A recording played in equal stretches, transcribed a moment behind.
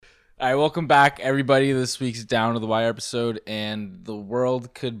All right, welcome back, everybody. This week's Down to the Wire episode, and the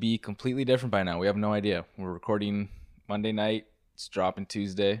world could be completely different by now. We have no idea. We're recording Monday night. It's dropping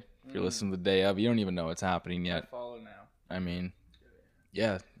Tuesday. If you're listening the day of, you don't even know what's happening yet. Follow now. I mean,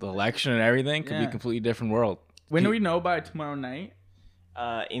 yeah, the election and everything could be a completely different world. When do we know by tomorrow night?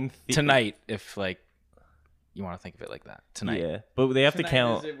 Tonight, if like you want to think of it like that. Tonight. Yeah, but they have to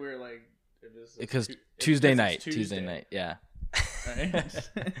count. Because Tuesday night, yeah. Right?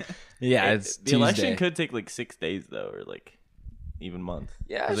 Yeah, it's the Tuesday. election could take like 6 days though, or like even months.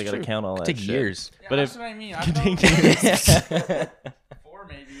 Yeah, because they got to count all that. Take shit. years. Yeah, But that's if what I mean. could take years. 4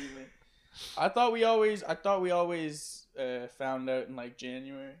 maybe even. I thought we always found out in like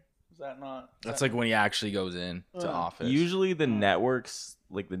January. Is that not? That's like when he actually goes in to office. Usually the networks,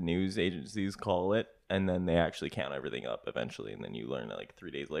 like the news agencies, call it, and then they actually count everything up eventually, and then you learn it like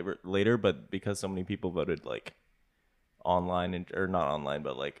 3 days later. But because so many people voted like online or not online,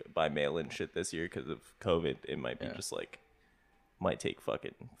 but like by mail and shit this year because of COVID, it might be just like might take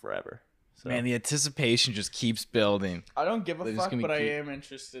fucking forever. So. Man, the anticipation just keeps building. I don't give a fuck, but I am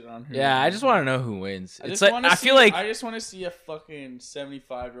interested on who. Yeah, I just want to know who wins. I It's just like I feel like I just want to see a fucking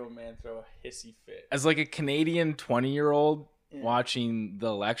 75-year-old man throw a hissy fit. as like a Canadian 20-year-old watching the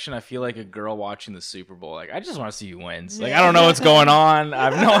election, I feel like a girl watching the Super Bowl. Like I just want to see who wins. Like I don't know what's going on.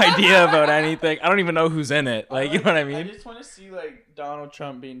 I have no idea about anything. I don't even know who's in it. Like you know what I mean? I just want to see like Donald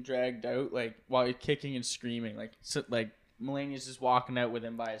Trump being dragged out like while he's kicking and screaming like Melania's just walking out with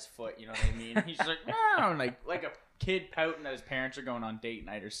him by his foot, you know what I mean? He's just like, no, like a kid pouting that his parents are going on date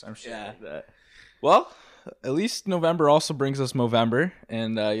night or some shit like that. Well, at least November also brings us Movember,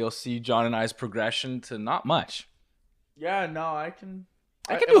 and you'll see John and I's progression to not much. Yeah, no, I can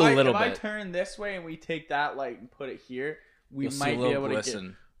do a little bit. If I bit. turn this way and we take that light and put it here, we You'll see might a be little able glisten. to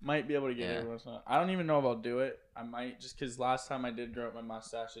get. Might be able to get it once in a while. I don't even know if I'll do it. I might just because last time I did grow up my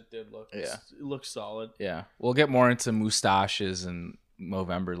mustache, it did look. It looks solid. Yeah, we'll get more into mustaches and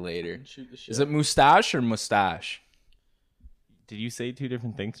Movember later. Shoot the shit. Is it mustache or mustache? Did you say two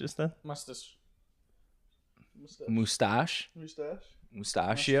different things just then? Mustache.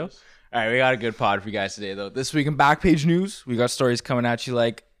 Mustachio. All right, we got a good pod for you guys today, though. This week in Backpage news, we got stories coming at you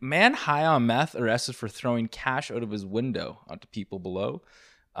like man high on meth arrested for throwing cash out of his window onto people below.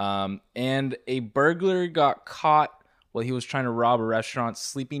 And a burglar got caught while he was trying to rob a restaurant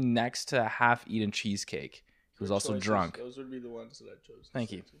sleeping next to a half-eaten cheesecake. He was also drunk. Those would be the ones that I chose.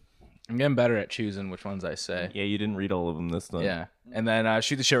 Thank you. I'm getting better at choosing which ones I say. Yeah, you didn't read all of them this time. Yeah. And then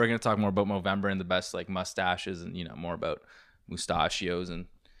shoot the shit. We're going to talk more about Movember and the best like mustaches and, more about mustachios and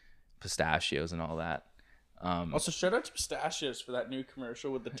pistachios and all that. Also, shout out to Pistachios for that new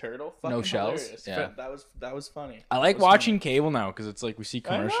commercial with the turtle. Fucking No shells? hilarious. Yeah. That was funny. I like watching cable now because it's like we see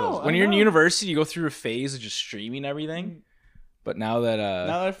commercials. When you're in university, you go through a phase of just streaming everything. But now that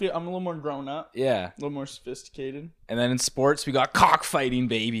I feel I'm a little more grown up. Yeah. A little more sophisticated. And then in sports, we got cockfighting,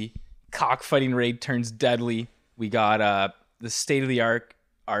 baby. Cockfighting raid turns deadly. We got the state-of-the-art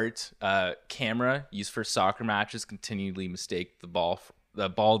camera used for soccer matches continually mistake the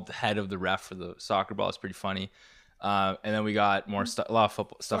bald head of the ref for the soccer ball. Is pretty funny. And then we got more stuff. A lot of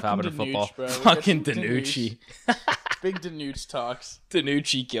football stuff happened in football. Bro. Fucking Dinucci. Big Dinucci talks.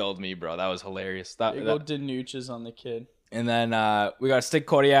 Dinucci killed me, bro. That was hilarious. Big old Dinucci's on the kid. And then we got Stick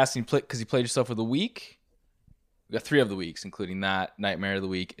Cody asking because he played yourself of the week. We got 3 of the weeks, including that Nightmare of the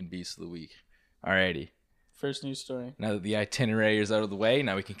Week and Beast of the Week. Alrighty. First news story. Now that the itinerary is out of the way,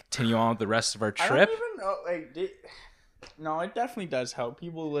 now we can continue on with the rest of our trip. I don't even know. No, it definitely does help.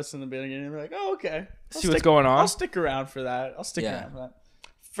 People listen to the beginning and be like, "Oh, okay." See what's going on. I'll stick around for that. Around for that.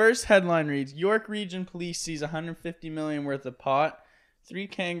 First headline reads: York Region Police sees 150 million worth of pot, 3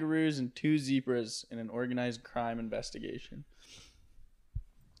 kangaroos, and 2 zebras in an organized crime investigation.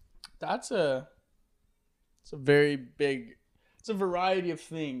 It's a very big. It's a variety of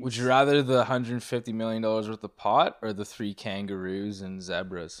things. Would you rather the $150 million worth of pot or the 3 kangaroos and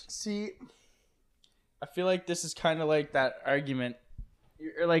zebras? See, I feel like this is kind of like that argument,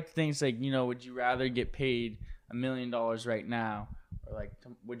 or like things like, would you rather get paid $1 million right now, or like,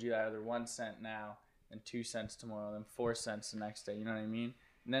 would you rather 1 cent now and 2 cents tomorrow, then 4 cents the next day? You know what I mean?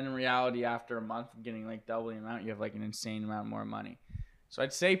 And then in reality, after a month of getting like double the amount, you have like an insane amount more money. So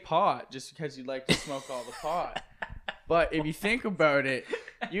I'd say pot, just because you'd like to smoke all the pot. But if you think about it,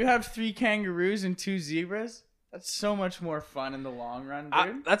 you have 3 kangaroos and 2 zebras. That's so much more fun in the long run,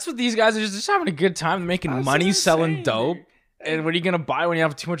 dude. That's what these guys are just having a good time. They're making money selling dope. Dude. And what are you going to buy when you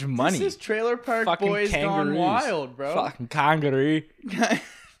have too much money? This is Trailer Park fucking Boys kangaroos. Gone Wild, bro. Fucking kangaroo.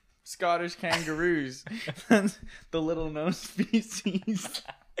 Scottish kangaroos. The little known species.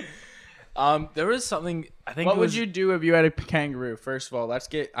 There was something. I think. What it would was you do if you had a kangaroo? First of all, let's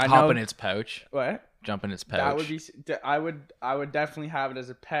get. I hop know in its pouch, what jump in its pouch. that would be. I would definitely have it as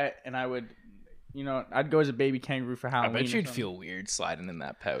a pet, and I would, I'd go as a baby kangaroo for I Halloween. bet or you'd something. feel weird sliding in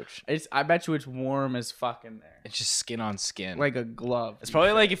that pouch. I bet you it's warm as fuck in there, It's just skin on skin. like a glove. It's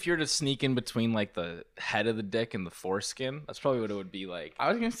probably like if you were to sneak in between like the head of the dick and the foreskin. That's probably what it would be like. I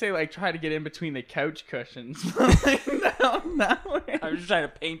was gonna say like try to get in between the couch cushions. Like, down that way. I'm just trying to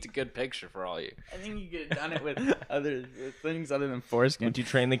paint a good picture for all you. I think you could have done it with with things other than foreskin. Would you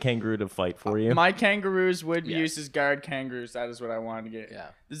train the kangaroo to fight for you? My kangaroos would be Yes. used as guard kangaroos. That is what I wanted to get. Yeah.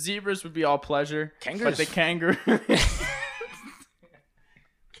 The zebras would be all pleasure. Kangaroos- But the kangaroo.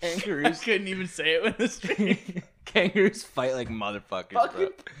 Kangaroos. I couldn't even say it with a straight. Kangaroos fight like motherfuckers, bro. Fucking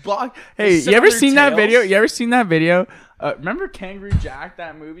block. Hey, sit you ever on their seen that tails. video? You ever seen that video? Remember Kangaroo Jack,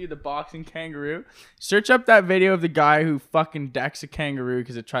 that movie, the boxing kangaroo? Search up that video of the guy who fucking decks a kangaroo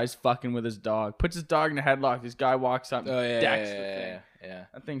because it tries fucking with his dog. Puts his dog in a headlock. This guy walks up and Oh yeah, decks the yeah, thing. yeah.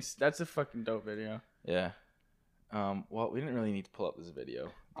 I think that's a fucking dope video. Yeah. Well, we didn't really need to pull up this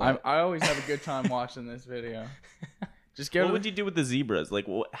video. I but- always have a good time watching this video. Just get What would you do with the zebras? Like,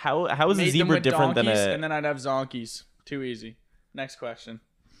 how is a mate them zebra with different than donkeys, a? and then I'd have zonkies. Too easy. Next question.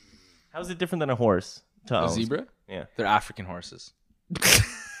 How is it different than a horse? To A own? zebra? Yeah. They're African horses.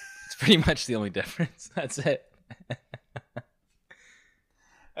 It's pretty much the only difference. That's it.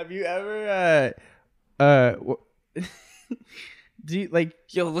 Have you ever do you, like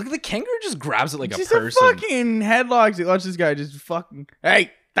Yo, look at the kangaroo just grabs it like just a person. a fucking headlocks? Watch this guy just fucking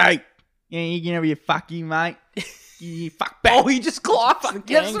hey. Yeah, you can have your fucking mate. You fuck back. Oh, he just clocks the That's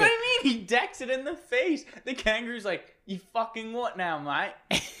kangaroo. what I mean. He decks it in the face. The kangaroo's like, you fucking what now,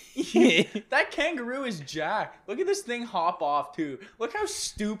 mate? That kangaroo is Jack. Look at this thing hop off too. Look how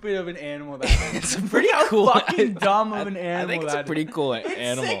stupid of an animal that is. It's a pretty How cool. fucking dumb of an animal. I think it's that a is. pretty cool It's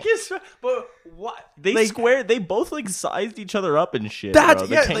animal. sick as fuck, but what? They like, they both like sized each other up and shit. That's bro.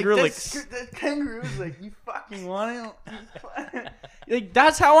 The yeah. kangaroo Like, like the kangaroo's like, you fucking want it? Like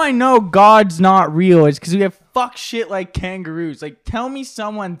that's how I know God's not real. It's because we have fuck shit like kangaroos. Like tell me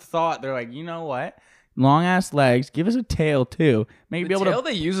someone thought they're like, you know what? Long ass legs. Give us a tail too. Maybe The be able tail to.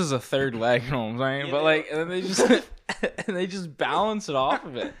 they use as a third leg, you know what I'm saying? Yeah, but like, and then they just and they just balance it off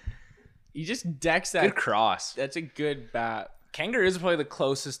of it. He just decks that. Good cross. That's a good bat. Kangaroos are probably the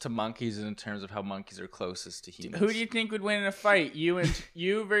closest to monkeys in terms of how monkeys are closest to humans. Who do you think would win in a fight?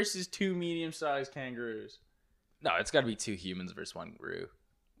 You versus two medium-sized kangaroos. No, it's got to be two humans versus one guru.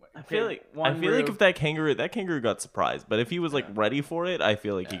 I feel like if that kangaroo got surprised, but if he was like ready for it, I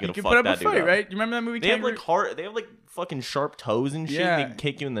feel like he could You have can fucked put up that a dude fight, up. right? You remember that movie? They have Kangaroo? like hard. They have like fucking sharp toes and shit. Yeah. They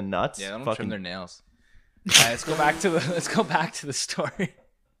kick you in the nuts. Yeah, they don't fucking trim their nails. All right, let's go back to the story.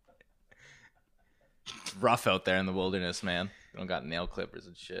 It's rough out there in the wilderness, man. They don't got nail clippers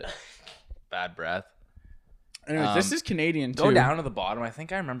and shit. Bad breath. Anyways, this is Canadian too. Go down to the bottom. I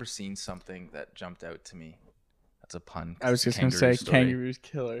think I remember seeing something that jumped out to me. That's a pun. I was just gonna say kangaroo's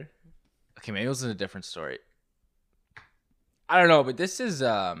killer. Okay, maybe it was in a different story. I don't know, but this is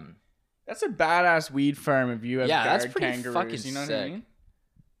That's a badass weed farm if you have Yeah, that's guard pretty kangaroos. fucking You know what I sick. mean?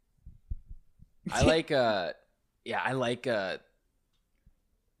 I like the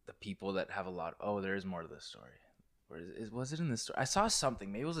people that have a lot. Oh, there is more to this story. Where was it in this story? I saw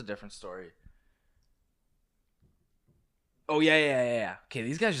something. Maybe it was a different story. Oh yeah. Okay,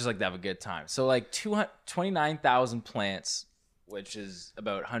 these guys just like to have a good time. So like 29,000 plants, which is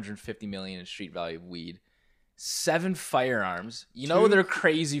about 150 million in street value of weed. 7 firearms. You know they're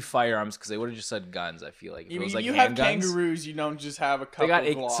crazy firearms because they would have just said guns. I feel like if it was like you have handguns. kangaroos, you don't just have a couple. They got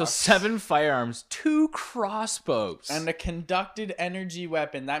Glocks. so 7 firearms, 2 crossbows, And a conducted energy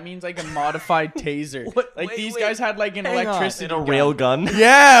weapon. That means like a modified taser. What? Like Wait, these wait. guys had like an Hang on. electricity and a gun. rail gun.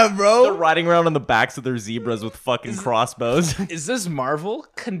 Yeah, They're bro. riding around on the backs of their zebras with fucking crossbows. Is this Marvel?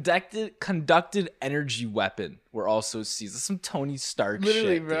 Conducted energy weapon were also seized. This is some Tony Stark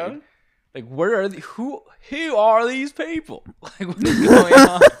Literally, shit, bro. dude. Like, where are who are these people? Like, what is going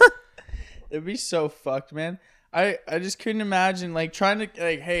on? It'd be so fucked, man. I just couldn't imagine like trying to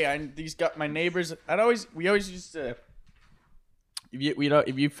like, hey, these got my neighbors. We always used to.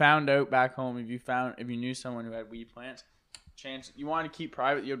 If you found out back home, if you knew someone who had weed plants, chance you want to keep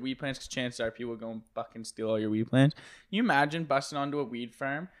private. You had weed plants because chances are people go and fucking steal all your weed plants. Can you imagine busting onto a weed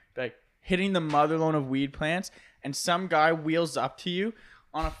farm, like hitting the mother load of weed plants, and some guy wheels up to you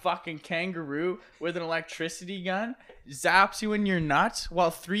on a fucking kangaroo with an electricity gun zaps you in your nuts while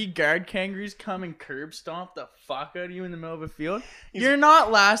 3 guard kangaroos come and curb stomp the fuck out of you in the middle of a field, you're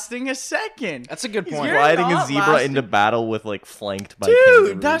not lasting a second. That's a good point. You're Riding a not zebra lasting- into battle with like flanked by Dude,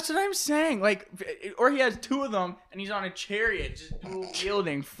 kangaroos. that's what I'm saying. Like, or he has 2 of them and he's on a chariot just dual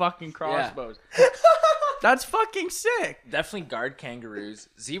wielding fucking crossbows. That's fucking sick. Definitely guard kangaroos.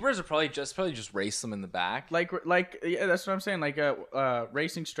 Zebras are probably just race them in the back. Like, yeah, that's what I'm saying. Like,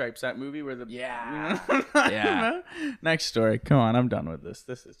 Racing Stripes, that movie where the Yeah. you know? Yeah. Next story. Come on, I'm done with this.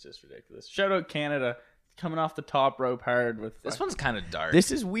 This is just ridiculous. Shout out Canada, coming off the top rope hard with. This one's kind of dark. This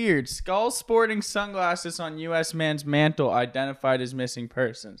is weird. Skull sporting sunglasses on U.S. man's mantle identified as missing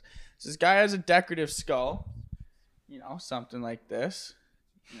persons. So this guy has a decorative skull. You know, something like this.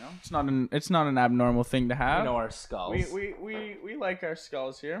 You know, it's not an abnormal thing to have. We know our skulls. We like our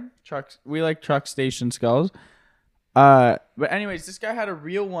skulls here. Trucks. We like truck station skulls. But anyways, this guy had a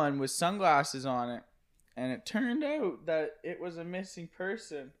real one with sunglasses on it, and it turned out that it was a missing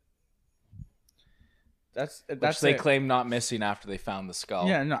person. That's Which they it. claim not missing after they found the skull.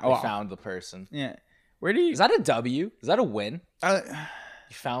 Yeah, no, They well- found the person. Yeah. Where do you? Is that a W? Is that a win? Uh,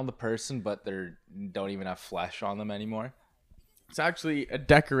 You found the person, but they don't even have flesh on them anymore. it's actually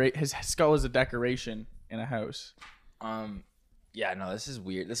His skull is a decoration in a house. Yeah, no, this is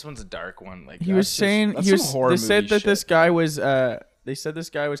weird. This one's a dark one. Like He was that's saying that's he some was. horror They said movie that shit. this guy was. They said this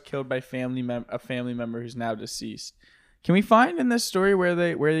guy was killed by a family member who's now deceased. Can we find in this story where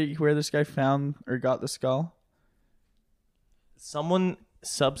this guy found or got the skull? Someone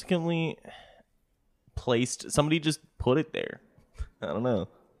subsequently placed. Somebody just put it there. I don't know.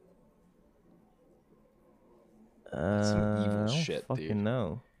 Some evil I don't shit, fucking dude.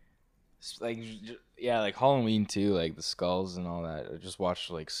 know. It's like yeah, like Halloween too, like the skulls and all that. I just watched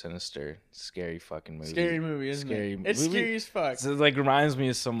like Sinister, scary fucking movie. Scary movie, isn't Scary it? It's movie. scary as fuck. So it like reminds me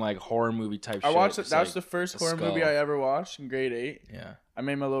of some like horror movie type I shit. watched it. It's, That was like, the first a horror movie skull. I ever watched in grade 8. Yeah. I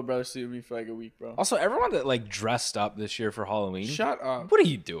made my little brother sleep with me for like a week, bro. Also, everyone that like dressed up this year for Halloween. Shut up. What are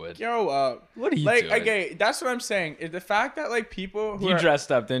you doing? Grow up. What are you Like, doing? okay, that's what I'm saying. Is the fact that like people who You are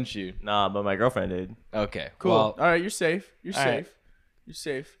dressed up, didn't you? Nah, but my girlfriend did. Okay. cool. Well, All right, you're safe. You're all safe. right. You're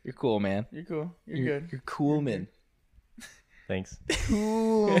safe. you're cool, man. You're cool. You're good. You're cool, man. Thanks.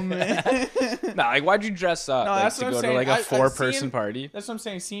 Cool, man. Nah, like why'd you dress up? No, like, that's to what I'm go to saying. like a I've 4-person seen- party. That's what I'm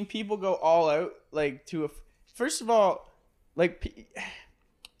saying. Seeing people go all out, like to a. First of all, like,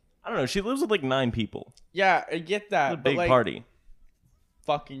 I don't know. She lives with like 9 people. yeah, I get that. It's a but, big like, party.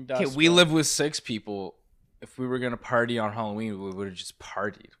 Fucking dust. Okay, we bro. live with 6 people. If we were gonna party on Halloween, we would have just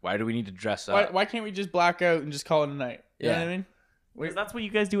partied. Why do we need to dress up? Why can't we just black out and just call it a night? You know Yeah. what I mean? Because that's what you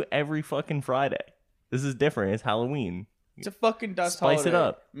guys do every fucking Friday. This is different. It's Halloween. It's a fucking dust Spice it holiday.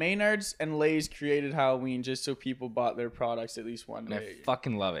 up. Maynard's and Lay's created Halloween just so people bought their products at least one And I day.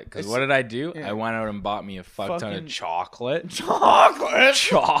 fucking love it. Because It's- what did I do? yeah. I went out and bought me a fuck ton Fucking- of chocolate. Chocolate.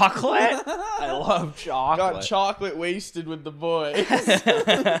 Chocolate? I love chocolate. Got chocolate wasted with the boys.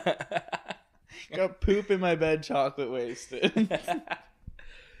 Got poop in my bed, chocolate wasted.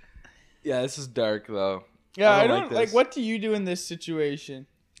 Yeah, this is dark though. Yeah, I I don't don't like. like this. What do you do in this situation?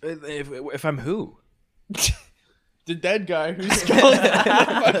 If I'm who? The dead guy who's called the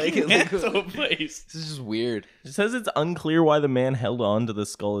Like, fucking like- mental place. This is just weird. It says it's unclear why the man held on to the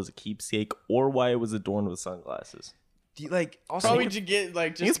skull as a keepsake or why it was adorned with sunglasses. Do you, like also Probably to get like I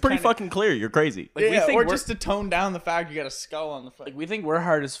just. think it's pretty kinda- fucking clear. You're crazy. like, we yeah, think or we're- just to tone down the fact you got a skull on the fuck. like we think we're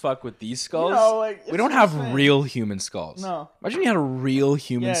hard as fuck with these skulls. No, like, we it's don't what have I'm saying. real human skulls. No. Imagine you had a real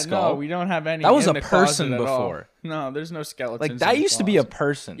human Yeah, skull. no, we don't have any. That was in a the closet person at all. before. No, there's no skeletons. like in that the used to be a closet.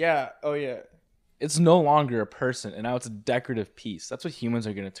 person. Yeah. Oh yeah. It's no longer a person, and now it's a decorative piece. That's what humans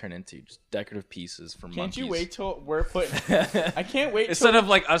are gonna turn into, just decorative pieces for Can't monkeys. you wait till we're putting? I can't wait. Instead till, of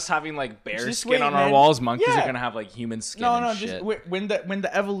like us having like bear Just skin wait, on our man. walls, monkeys Yeah. are gonna have like human skin. No, and no, shit. just when the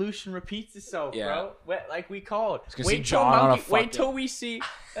evolution repeats itself, Yeah. bro. Like we called. gonna see Wait till John on a monkey. Wait fucking- till we see.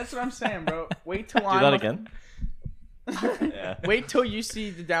 That's what I'm saying, bro. Wait till Do I'm that a- again. Yeah. Wait till you see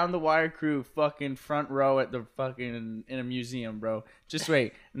the Down the Wire crew fucking front row at the fucking in a museum, bro. Just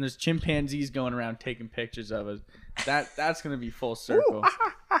wait, and there's chimpanzees going around taking pictures of us. That's gonna be full circle.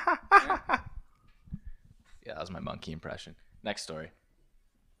 Yeah, that was my monkey impression. Next story.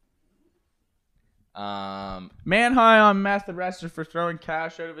 Man high on meth arrested for throwing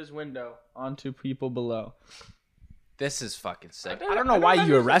cash out of his window onto people below. This is fucking sick. I I don't don't know why you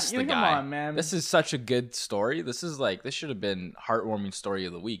understand- arrest the come guy. on, man. This is such a good story. This should have been heartwarming story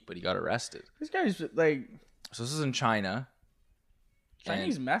of the week, but he got arrested. This guy's like So this is in China.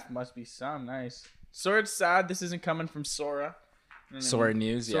 Chinese meth must be some nice. Sora, it's sad this isn't coming from Sora. You know what I mean? Sora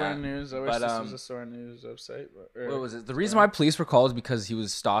News, Sora yeah. News. I wish But, this was a Sora News website. What was it? The reason why police were called is because he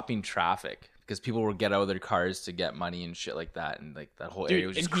was stopping traffic. because people would get out of their cars to get money and shit like that, and like that whole Dude, area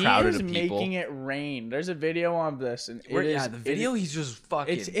was just and crowded he of is people. making it rain. There's a video on this, and The video he's just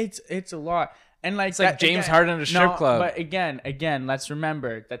fucking. It's a lot, and like It's like James Harden at a strip club. But again, let's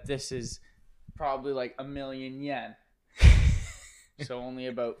remember that this is probably like 1 million yen, so only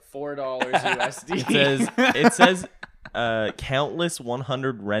about $4 USD. It says countless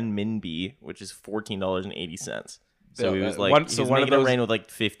 100 renminbi, which is $14.80. So he was like, he's making it rain with like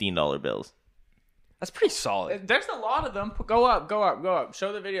 $15 bills. That's pretty solid. There's a lot of them. Go up.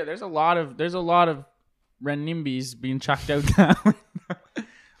 Show the video. There's a lot of renminbis being chucked out down.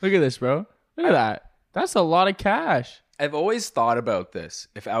 Look at this, bro. Look at that. That's a lot of cash. I've always thought about this.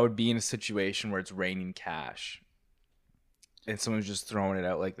 If I would be in a situation where it's raining cash, and someone's just throwing it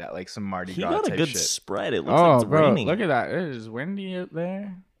out like that, like some Mardi Gras got a type good shit. spread. It looks like it's raining. Look at that. It is windy out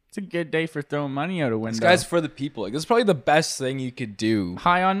there. It's a good day for throwing money out a window. This guy's for the people. Like, this is probably the best thing you could do.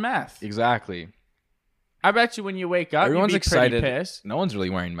 High on meth. Exactly. I bet you when you wake up, Everyone's you'd be pretty excited. pissed. No one's really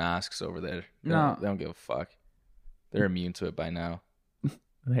wearing masks over there. No. They don't give a fuck. They're immune to it by now.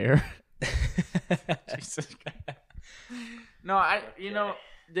 There. Jesus Christ. No,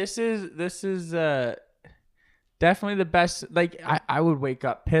 this is definitely the best. Like, I would wake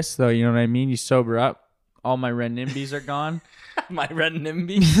up pissed though. You know what I mean? You sober up. All my renminbis are gone. My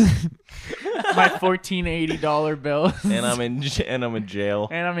renminbi. My $14.80 bill. and I'm in jail.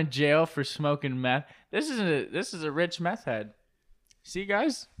 And I'm in jail for smoking meth. This is a rich meth head. See,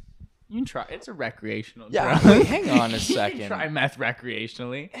 guys, you can try. It's a recreational drug. Wait, hang on a You second. can try meth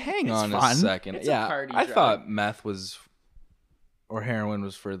recreationally. Hang on fun. a second. It's a party I drug. thought meth was, or heroin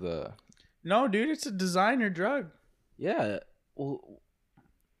was for the. No, dude, it's a designer drug. Yeah. Well,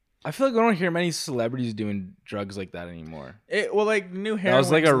 I feel like I don't hear many celebrities doing drugs like that anymore. Like new heroin's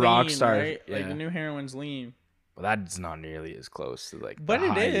was like a rock lean, star, right? Like yeah. the new heroin's lean. But that's not nearly as close to like. But the it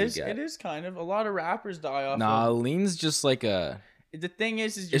high you is. get. It is kind of. A lot of rappers die off. Nah, of lean's just like a. The thing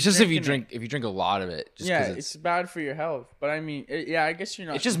is It's just if you drink a lot of it. Just yeah, 'cause it's bad for your health. But I mean, I guess you're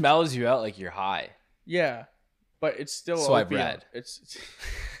not. it just mellows you out like you're high. Yeah, but it's still So I've opium. read.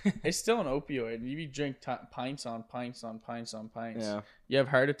 It's still an opioid. You drink pints on pints on pints on pints. Yeah. You have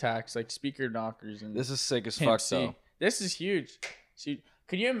heart attacks, like speaker knockers, and This is sick as Pimp fuck C. though. This is huge. See,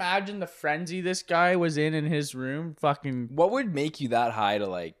 could you imagine the frenzy this guy was in his room? Fucking What would make you that high to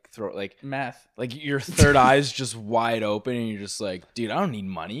like throw like meth. your third eye's just wide open and you're just like, dude, I don't need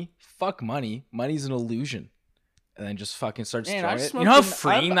money. Fuck money. Money's an illusion. And then just fucking starts Man, throwing I've it. smoked You know how en-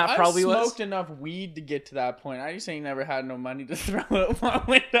 freeing I've- that I've probably was? smoked enough weed to get to that point. I just ain't never had no money to throw out my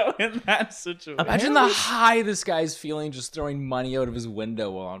window in that situation. Imagine the high this guy's feeling just throwing money out of his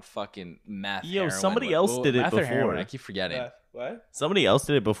window on fucking meth. Yo, heroin. somebody else did it meth or heroin, before. I keep forgetting. What? Somebody else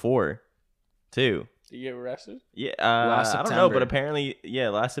did it before, too. Did you get arrested? Yeah, Last I don't know, September. but apparently,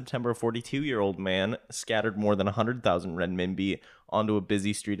 last September, a 42-year-old man scattered more than 100,000 renminbi onto a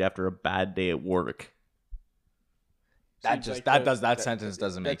busy street after a bad day at work. That sentence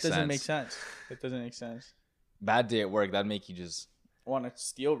doesn't make sense. That doesn't make sense. That doesn't make sense. Bad day at work, that'd make you just. Want to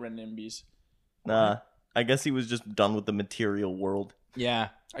steal renminbis? Nah, I guess he was just done with the material world. Yeah.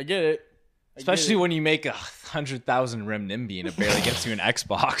 I get it. Especially when you make 100,000 renminbi and it barely gets you an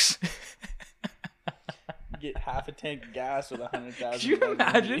Xbox. get half a tank of gas with 100,000. Can you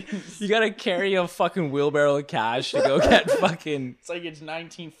imagine? You gotta carry a fucking wheelbarrow of cash to go get fucking. It's like it's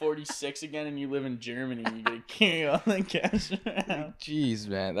 1946 again, and you live in Germany. And you gotta carry all the cash around. Jeez,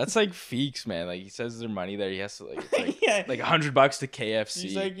 man, that's like Feeks, man. Like he says their money there. He has to like it's like Yeah. like $100 to KFC.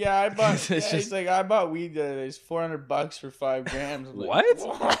 He's like, yeah, I bought. It's Yeah, just- he's like, I bought weed. It's $400 for 5 grams. I'm like,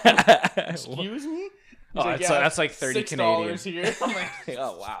 What? Excuse me. He's Oh, that's like 30 Canadian. $6 here. I'm like,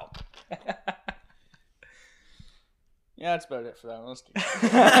 Oh wow. yeah, that's about it for that one. Let's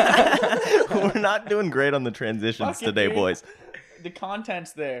keep We're not doing great on the transitions Fuck it, today, dude. boys. the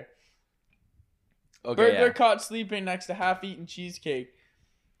content's there. Okay. Burglar Yeah. caught sleeping next to half-eaten cheesecake.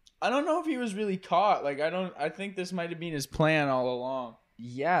 I don't know if he was really caught. I think this might have been his plan all along.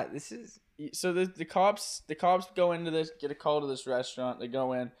 Yeah. This is. So the cops go into this, get a call to this restaurant. They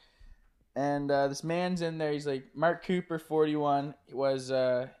go in, and this man's in there. He's like Mark Cooper, 41. He was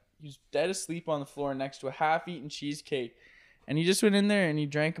dead asleep on the floor next to a half-eaten cheesecake, and he just went in there and he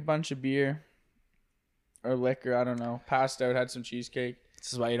drank a bunch of beer or liquor. I don't know. Passed out, had some cheesecake.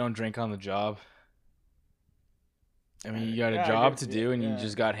 This is why you don't drink on the job. I mean, you got Yeah, a I job guess, to do, and you yeah.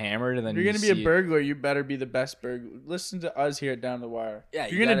 just got hammered, and then If you're you gonna be a see- burglar, you better be the best burglar. Listen to us here at Down the Wire. Yeah,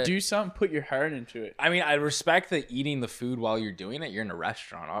 if you you're gonna gotta- do something, put your heart into it. I mean, I respect that eating the food while you're doing it. You're in a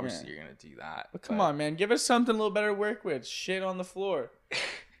restaurant, obviously, you're gonna do that. But come on, man, give us something a little better to work with. Shit on the floor,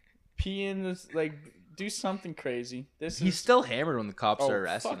 pee in this, like do something crazy. He's still hammered when the cops are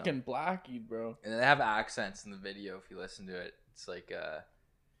arresting fucking him. Blackie, bro. And they have accents in the video if you listen to it. It's like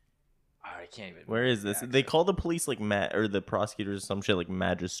I can't even. Where is this? They call the police like or the prosecutors some shit like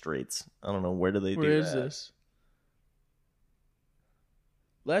magistrates. I don't know. Where do they do that? Where is this?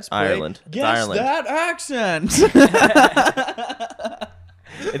 Let's play. Ireland. Guess Ireland. that accent.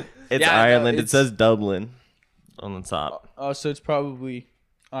 It's Yeah, Ireland. no, It says Dublin on the top. Oh, so it's probably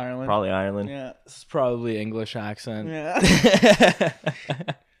Ireland. Probably Ireland. Yeah. This is probably English accent. Yeah.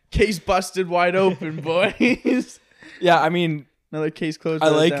 Case busted wide open, boys. Yeah, I mean, Another case closed. I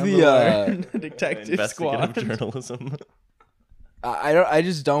like down the, wire. Detective Investigative squad. journalism. I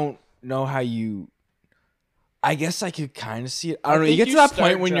just don't know how you. I guess I could kind of see it. I don't know. You think get to that start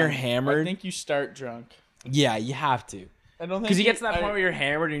point when you're drunk. hammered. I think you start drunk. Yeah, you have to. I don't think Because you get to that point where you're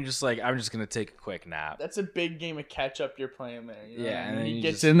hammered and you're just like, I'm just gonna take a quick nap. That's a big game of catch up you're playing there. You know Yeah, what I and mean? then He you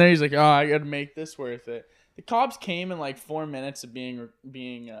gets just- in there. He's like, "Oh, I got to make this worth it." The cops came in like 4 minutes of being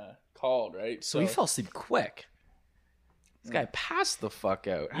called, right? So he fell asleep quick. This guy passed the fuck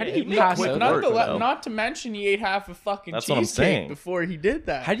out. How did he he pass quick out? work, though. not to mention he ate half a fucking That's what I'm cheesecake saying. before he did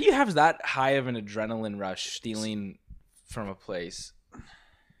that. How do you have that high of an adrenaline rush stealing from a place,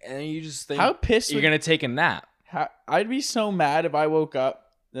 and you just think How pissed you're would- gonna take a nap? I'd be so mad if I woke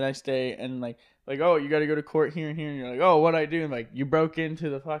up the next day and like, oh, you got to go to court here and here, and you're like, oh, what'd I do? And like, you broke into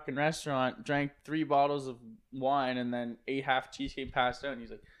the fucking restaurant, drank 3 bottles of wine, and then ate half cheesecake, passed out. And he's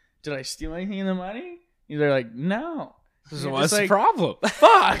like, did I steal anything in the money? They're like, no. So You're what's just the like, problem?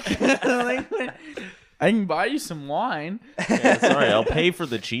 Fuck. Like, I can buy you some wine. Yeah, sorry, I'll pay for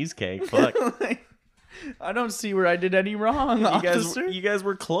the cheesecake. Fuck. Like, I don't see where I did any wrong, officer. You guys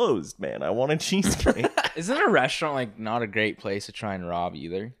were closed, man. I wanted cheesecake. Isn't a restaurant like not a great place to try and rob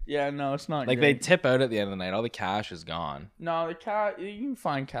either? Yeah, no, it's not Like they great. tip out at the end of the night. All the cash is gone. No, the cat, you can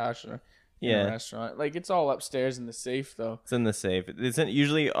find cash in a Yeah. restaurant. Like, it's all upstairs in the safe, though. It's in the safe.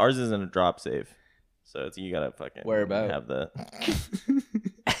 Usually ours is in a drop safe. So you gotta fucking Where about? have the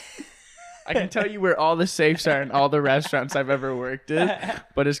I can tell you where all the safes are in all the restaurants I've ever worked at,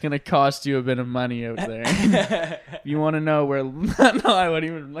 but it's going to cost you a bit of money out there. If you want to know where... No, I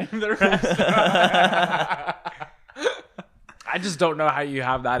wouldn't even blame the restaurant. I just don't know how you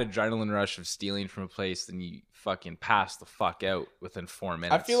have that adrenaline rush of stealing from a place, then you fucking pass the fuck out within 4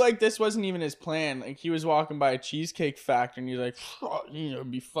 minutes. I feel like this wasn't even his plan. Like, he was walking by a cheesecake factory, and he's like, oh,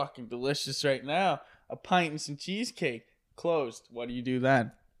 it'd be fucking delicious right now. A pint and some cheesecake. Closed. What do you do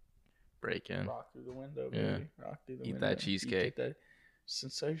then? break in. Rock through the window, baby. Yeah. Rock through the Eat window. that cheesecake. That.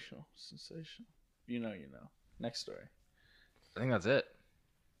 Sensational. Sensational. You know, you know. Next story. I think that's it.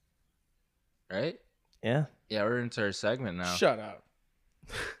 Right? Yeah. Yeah, we're into our segment now. Shut up.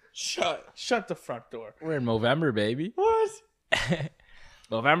 Shut the front door. We're in Movember, baby. What?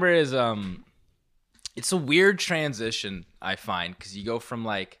 Movember is it's a weird transition, I find, because you go from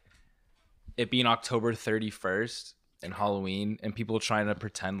like it being October 31st and Halloween and people trying to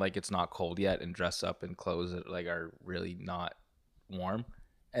pretend like it's not cold yet and dress up in clothes that like are really not warm.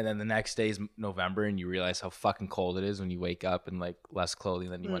 And then the next day is November and you realize how fucking cold it is when you wake up in like less clothing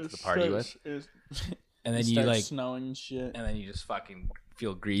than you went to the party with. And then you like snowing and shit. and then you just fucking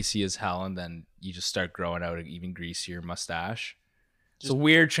feel greasy as hell, and then you just start growing out an even greasier mustache. It's a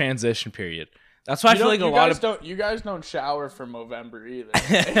weird transition period. That's why I feel like you guys don't shower for Movember either.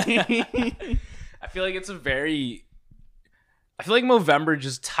 I feel like it's a very. I feel like Movember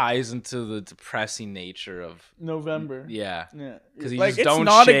just ties into the depressing nature of November. yeah, Yeah, because you like, just don't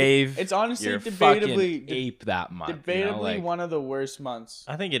not shave. it's honestly you're debatably fucking ape that month. debatably one of the worst months.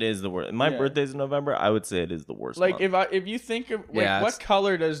 I think it is the worst. My Yeah. birthday's in November. I would say it is the worst. Like month. if you think of like Yeah, what it's-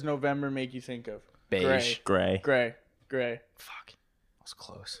 color does November make you think of? beige. Gray. Gray. Fuck, I was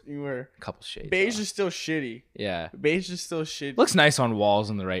close. You were A couple shades. beige off. is still shitty. Yeah, Beige is still shitty. looks nice on walls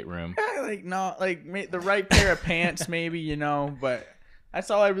in the right room. Yeah, like not like the right pair of pants maybe, you know, but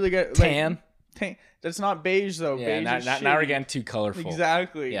that's all I really got. Like, Tan. That's not beige though. Yeah, Beige is now we're shitty. getting too colorful.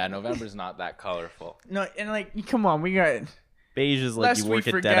 Exactly. Yeah, November's not that colorful. No, and like come on, we got Beige is like lest you we work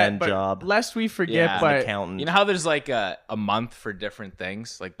a forget, dead end but job. lest we forget, Yeah. but Accountant. You know how there's like a month for different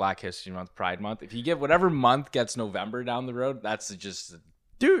things, like Black History Month, Pride Month. If you give whatever month gets November down the road, that's just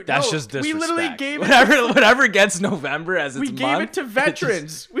dude, that's no, just disrespect. we literally gave whatever gets November as its we gave month, it to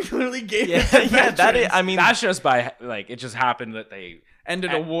veterans. We literally gave Yeah, it to yeah, veterans. that is. I mean, that's just by like it just happened that they.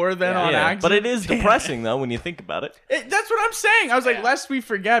 ended a war then Yeah. on yeah, accident. but it is Damn. depressing though when you think about it. That's what I'm saying. I was like, Yeah. lest we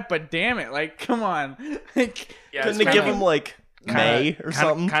forget, but damn it, like, come on. Like, Yeah, Couldn't they give him like May or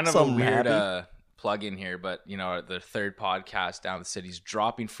something? Kind of something a weird happy? plug in here, but you know the third podcast down the city's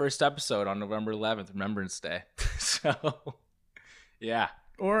dropping first episode on November 11th, Remembrance Day. So, yeah.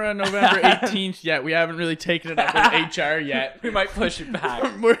 or on November 18th yet. We haven't really taken it up with HR yet. We might push it back.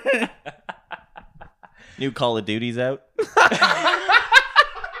 New Call of Duty's out.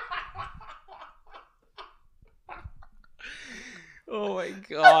 Oh my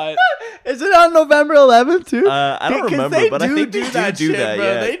god. Is it on November 11th too? I don't remember, but I think they do that. Shit, bro.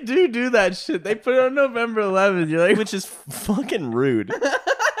 Yeah. They do that shit. They put it on November 11th. You're like, Which is fucking rude.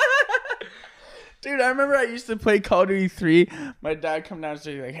 dude, I remember I used to play Call of Duty 3. My dad come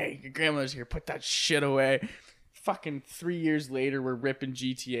downstairs like, hey, your grandmother's here. Put that shit away. Fucking 3 years later, we're ripping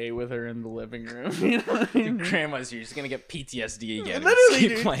GTA with her in the living room. You know what I mean? Your grandma's here. She's gonna get PTSD again. Literally, Keep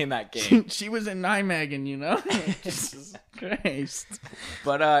dude. playing that game. She was in Nijmegen, you know? Jesus Christ.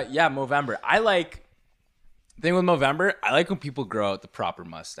 But yeah, Movember. Thing with Movember, I like when people grow out the proper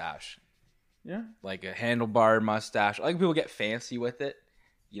mustache. Yeah. Like a handlebar mustache. I like when people get fancy with it.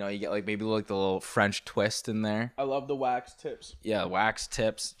 You know, you get like maybe like the little French twist in there. I love the wax tips. Yeah, wax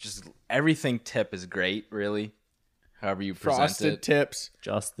tips. Just everything tip is great, really. However you present Frosted it. tips.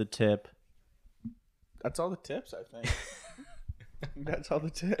 Just the tip. That's all the tips, I think. That's all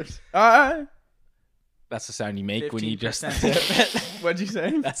the tips. That's the sound you make when you just 15% tip it. What'd you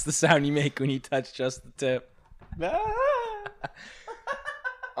say? That's the sound you make when you touch just the tip.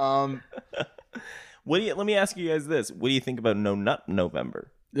 Let me ask you guys this. What do you think about No Nut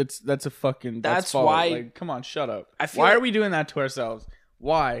November? That's a fucking. That's fault. why- Like, come on, shut up. I feel Why like- are we doing that to ourselves?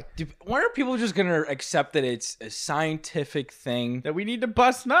 Why? Why are people just gonna accept that it's a scientific thing? That we need to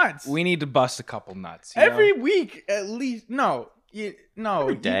bust nuts. We need to bust a couple nuts. You Every know? week, at least. No.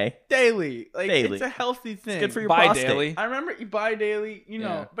 Every day. Daily. Like, Daily. it's a healthy thing. It's good for your Buy prostate. daily. I remember you buy daily, you know,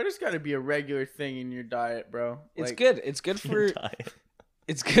 Yeah. but it's got to be a regular thing in your diet, bro. It's Like, good. It's good for. Diet.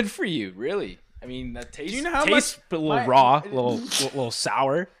 It's good for you, really. I mean, that tastes. Do you know how tastes much a little my- raw, a little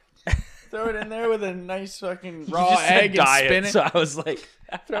sour. Throw it in there with a nice fucking You raw just said egg and diet, spinach. so I was like,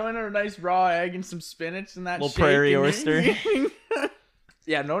 Throw in a nice raw egg and some spinach and that Little shake prairie and oyster.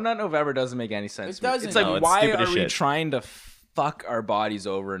 yeah, No Nut November doesn't make any sense. It to me. doesn't. It's like, No, it's why stupid are as we shit. trying to fuck our bodies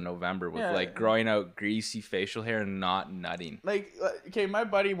over in November with Yeah. like growing out greasy facial hair and not nutting? Like, okay, my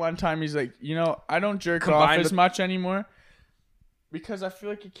buddy one time, he's like, you know, I don't jerk Combined off as with- much anymore because I feel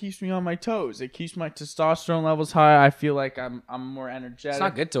like it keeps me on my toes. It keeps my testosterone levels high. I feel like I'm more energetic. It's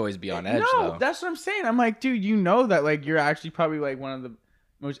not good to always be on edge, No, though. that's what I'm saying. I'm like, dude, you know that like you're actually probably like one of the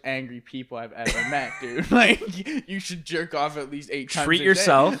most angry people I've ever met, dude. Like, you should jerk off at least 8 times. Treat a day.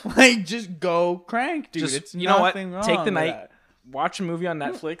 yourself. Like, just go crank, dude. Just, It's you know what? nothing wrong Take the with night, that. watch a movie on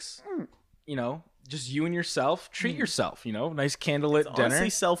Netflix. You know, just you and yourself. Treat yourself. You know, nice candlelit dinner. Honestly,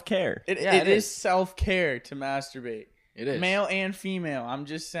 self-care. Yeah, It is self-care to masturbate. It is Male and female. I'm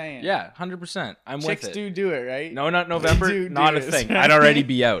just saying. Yeah, 100%. I'm Chicks with it. do it, right? No Nut November, Do not a it. thing. I'd already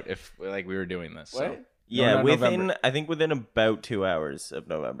be out if like we were doing this. So. What? Yeah, Nut November. I think within about 2 hours of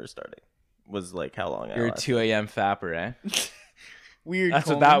November starting was like how long You're a I 2 a.m. fapper, eh? Weird. That's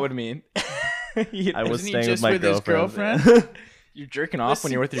what Coleman. that would mean. You know, I was Isn't he staying with just my with his girlfriend. girlfriend? you're jerking off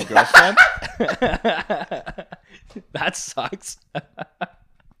when Listen. you're with your girlfriend. That sucks.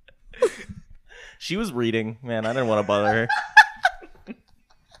 She was reading, man. I didn't want to bother her.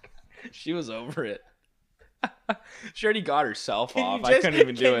 She was over it. She already got herself Can you off. just- I couldn't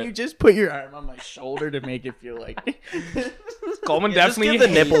even do Can you it. just put your arm on my shoulder to make it feel like? Coleman Yeah, just definitely give the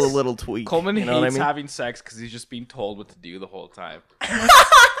hates- nipple a little tweak. Coleman you know what I hates mean? having sex because he's just being told what to do the whole time.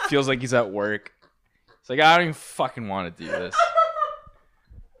 Feels like he's at work. It's like, I don't even fucking want to do this.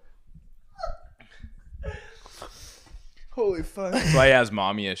 Holy fuck! That's why he has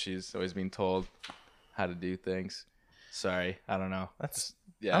mommy issues. Always being told how to do things. Sorry, I don't know. That's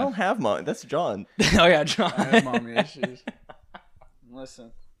Yeah. I don't have mine. That's John. Oh yeah, John. I have mommy issues.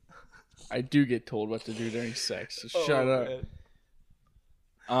 Listen, I do get told what to do during sex. So shut up.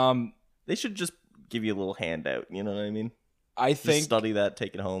 Man. They should just give you a little handout. You know what I mean? I Just think study that,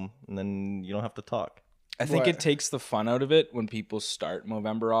 take it home, and then you don't have to talk. I think What? it takes the fun out of it when people start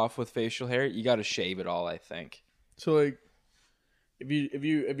Movember off with facial hair. You got to shave it all. I think. So like, if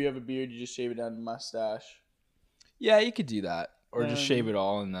you have a beard, you just shave it down to mustache. Yeah, you could do that, or just Um, shave it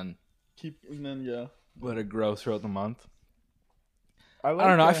all and then And then yeah. let it grow throughout the month. Like I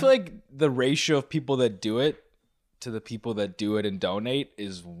don't know. I that. feel like the ratio of people that do it to the people that do it and donate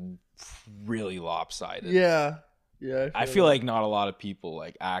is really lopsided. Yeah. Yeah. I feel like not a lot of people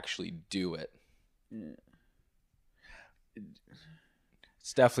like actually do it. Yeah.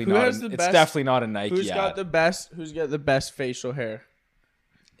 It's definitely Who not. has A, the it's best- definitely not a Nike Who's ad got the best? Who's got the best facial hair?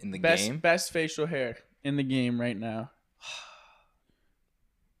 in the Best game. best facial hair in the game right now.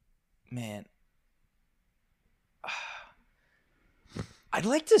 Man, I'd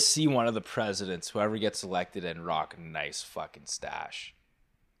like to see one of the presidents, whoever gets elected, and rock a nice fucking stash.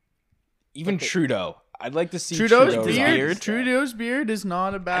 Even Trudeau. I'd like to see Trudeau's Trudeau's beard. Trudeau's beard is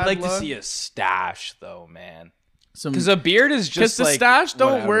not a bad. I'd like look. to see a stash though, man. Because a beard is just the like stash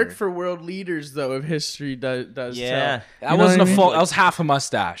don't whatever. work for world leaders though. If history does Yeah. tell. That wasn't a full. That was half a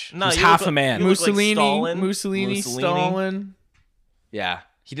mustache. No, it was you half look a man. you look like Mussolini, Stalin. Yeah,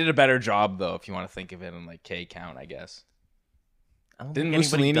 he did a better job though. If you want to think of it in like K count, I guess. I don't Didn't think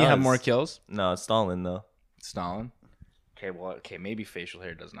anybody Mussolini have does. more kills? No, it's Stalin though. Stalin. Okay, maybe facial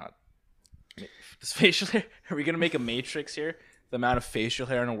hair does not. Does facial hair? Are we gonna make a matrix here? The amount of facial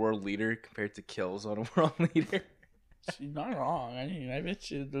hair on a world leader compared to kills on a world leader. She's not wrong. I mean, I bet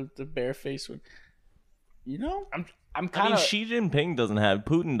you the bare face would. You know, I'm I kind mean, of. Xi Jinping doesn't have.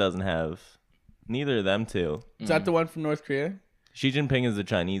 Putin doesn't have. Neither of them two. is that the one from North Korea? Xi Jinping is the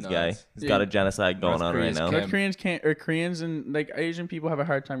Chinese No, guy. it's- He's got a genocide going North on right Korea's now. Kim. North Koreans can't, or Koreans and like Asian people have a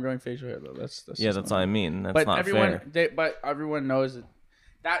hard time growing facial hair though. That's Yeah, just that's not- what I mean. That's But not everyone, fair. but everyone knows it.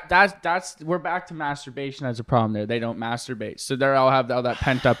 That's we're back to masturbation as a problem there. They don't masturbate, so they all have all that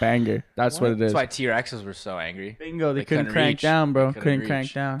pent up anger. That's what it is. That's why T-Rexes were so angry. Bingo, they They couldn't couldn't crank reach. down, bro. They Couldn't couldn't crank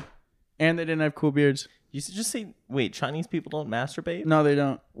reach. down, and they didn't have cool beards. You should just say, wait, Chinese people don't masturbate? No, they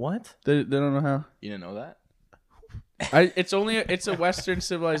don't. What? They don't know how. You didn't know that? It's a Western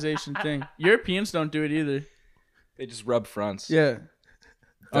civilization thing. Europeans don't do it either. They just rub fronts. Yeah.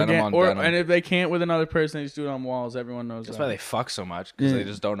 Denim on or denim. and if they can't with another person, they just do it on walls. Everyone knows That's that. why they fuck so much because Yeah. they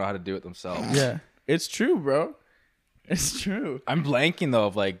just don't know how to do it themselves. Yeah, it's true, bro. It's true. I'm blanking though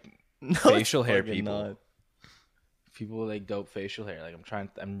of like No, facial it's hair fucking people. not. People with like dope facial hair. Like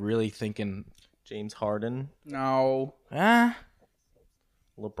I'm really thinking. James Harden. No.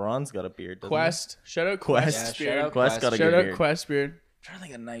 LeBron's got a beard. Doesn't Quest. Shout out Quest. Quest. Yeah, beard. shout out Quest got a Shout good out beard. Quest beard. I'm trying to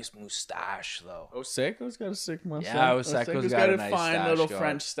think of a nice mustache though. Oseko's got a sick mustache. Yeah, Oseko's got a nice fine stash little going.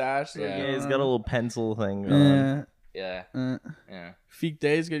 French stash. Yeah. he? Yeah, he's got a little pencil thing going. Yeah. Yeah, yeah. Feek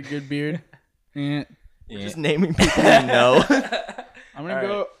Day's got a good beard. Yeah. We're just naming people we know. I'm gonna All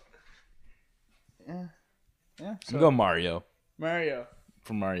go. Yeah. Yeah. I'm So going Mario Mario.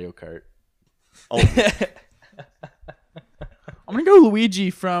 from Mario Kart. Oh, I'm gonna go Luigi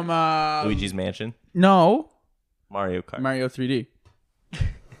from Luigi's Mansion. No. Mario Kart. Mario 3D.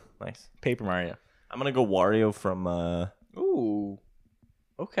 Nice. Paper Mario. I'm gonna go Wario from Ooh.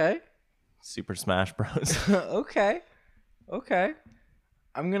 Okay. Super Smash Bros. Okay.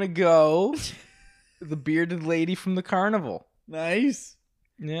 I'm gonna go the bearded lady from the carnival. Nice.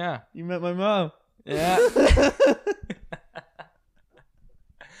 Yeah. You met my mom. Yeah.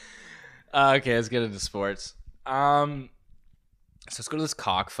 Okay, let's get into sports. So let's go to this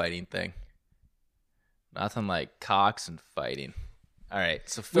cockfighting thing. Nothing like cocks and fighting. All right,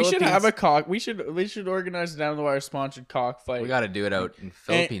 so We should have Philippines- a cock. We should organize a down the wire sponsored cockfight. We got to do it out in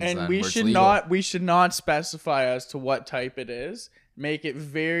Philippines, and then, we where it's should legal. we should not specify as to what type it is. Make it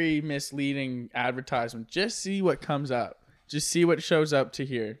very misleading advertisement. Just see what comes up. Just see what shows up to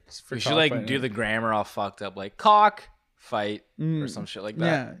here. For We should like cockfighting. do the grammar all fucked up, like cock fight or Mm. some shit like that.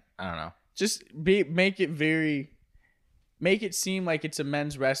 Yeah. I don't know. Just make it seem like it's a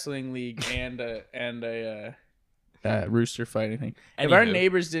men's wrestling league and a rooster fighting thing. If our Anywho.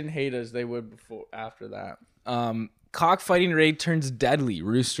 neighbors didn't hate us, they would after that. Cockfighting raid turns deadly.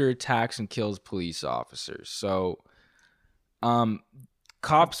 Rooster attacks and kills police officers. So,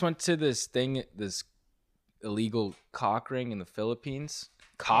 cops went to this illegal cock ring in the Philippines.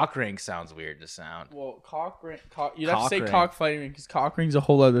 Cock ring sounds weird to sound. Well, you'd have to say Cock ring. cockfighting because cock ring's a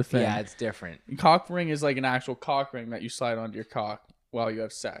whole other thing. Yeah, it's different. Cock ring is like an actual cock ring that you slide onto your cock while you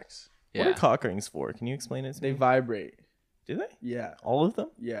have sex. Yeah. What are cock rings for? Can you explain it to They me? vibrate. Do they? Yeah, All of them?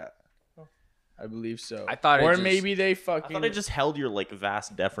 yeah. I believe so. I thought it or just- maybe they I fucking. thought it just held your like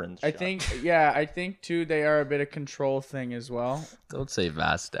vast deference. I shut. think too. They are a bit of control thing as well. Don't say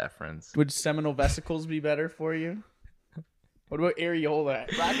vast deference. Would seminal vesicles be better for you? What about areola?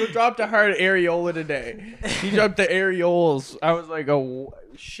 Rocco dropped a hard areola today. He dropped the areolas. I was like, oh,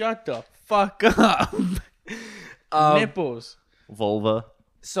 shut the fuck up. Nipples. vulva.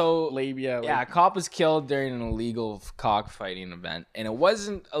 So Labia. like- yeah, a cop was killed during an illegal cockfighting event, and it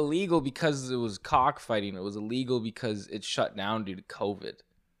wasn't illegal because it was cockfighting. It was illegal because it shut down due to COVID.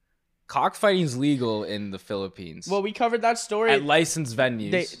 Cockfighting is legal in the Philippines. Well, we covered that story. at licensed venues,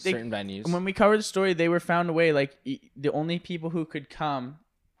 They- certain venues. When we covered the story, they were found away. Like the only people who could come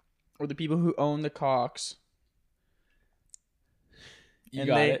were the people who own the cocks. You and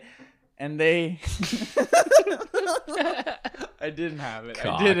got they, it. And they. I didn't have it.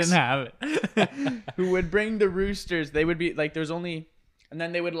 Cocks. I didn't have it. Who would bring the roosters? They would be like, there's only, and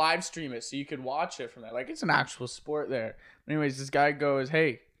then they would live stream it so you could watch it from there. Like it's an actual sport there. Anyways, this guy goes,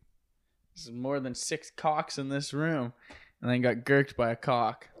 "Hey, there's more than 6 cocks in this room," and then got gurked by a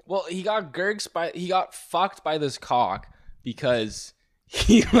cock. Well, he got fucked by this cock because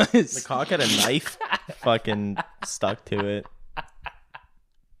he was The cock had a knife fucking stuck to it.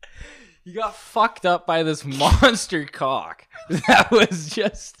 He got fucked up by this monster cock. That was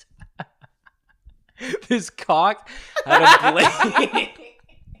just this cock had a blade.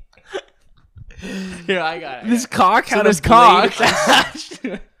 Here, I got it. This cock had this a blade cock- attached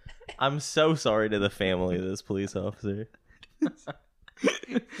to it. I'm so sorry to the family of this police officer.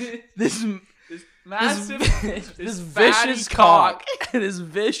 This Massive, this fatty vicious cock, this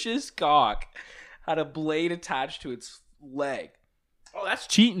vicious cock had a blade attached to its leg, Oh, that's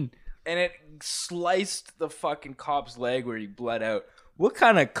cheating. and it sliced the fucking cop's leg where he bled out. What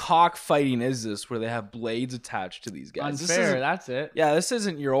kind of cockfighting is this where they have blades attached to these guys? This Unfair. isn't- That's it. Yeah, this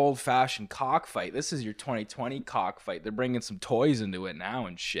isn't your old-fashioned cockfight. This is your 2020 cockfight. They're bringing some toys into it now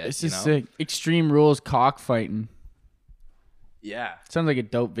and shit. This you is know? sick. Extreme Rules cockfighting. Yeah, Sounds like a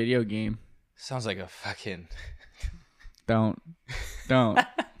dope video game. sounds like a fucking. Don't. Don't.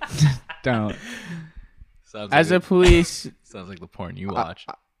 Sounds As like a police, sounds like the porn you watch.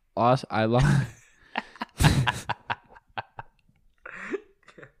 I love.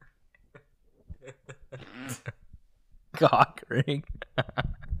 Cock ring.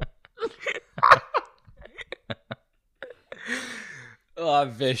 Oh,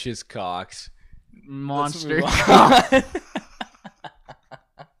 vicious cocks. Monster.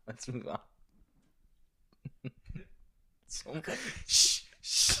 Let's move on.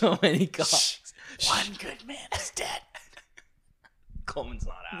 So many cocks. One good man is dead. Coleman's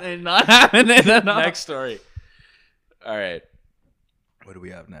not out. They're not having it at all. Next story. All right. What do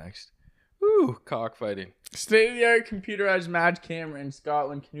we have next? Ooh, cockfighting. State-of-the-art computerized match camera in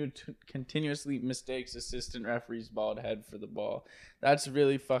Scotland continuously mistakes assistant referee's bald head for the ball. That's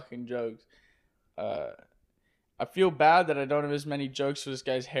really fucking jokes. I feel bad that I don't have as many jokes for this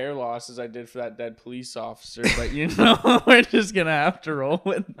guy's hair loss as I did for that dead police officer, but you know, we're just gonna have to roll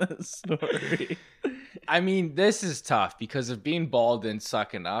with this story. I mean, this is tough because if being bald didn't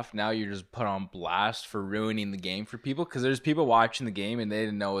suck enough, now you're just put on blast for ruining the game for people. Because there's people watching the game and they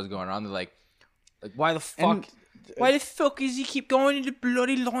didn't know what was going on. They're like, why the fuck? Why the fuck does he keep going into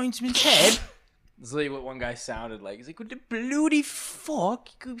bloody linesman's head? That's like what one guy sounded like. He's like, what the bloody fuck?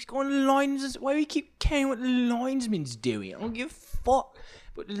 He keeps going to lines. Why do we keep caring what the linesman's doing? I don't give a fuck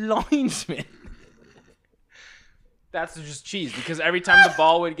what the linesman. That's just cheese because every time the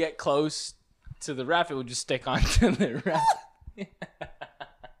ball would get close to the ref, it would just stick onto the ref.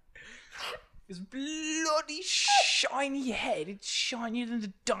 His bloody shiny head. It's shinier than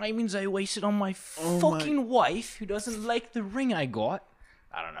the diamonds I wasted on my fucking wife who doesn't like the ring I got.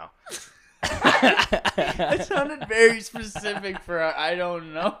 I don't know. That sounded very specific for I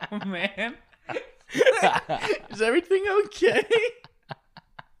don't know, man. Is everything okay?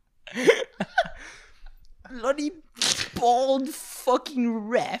 Bloody bald fucking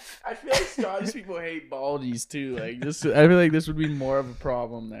ref. I feel like Scottish people hate baldies too. Like this, I feel like this would be more of a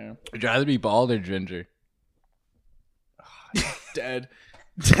problem there. Would you rather be bald or ginger? Dead.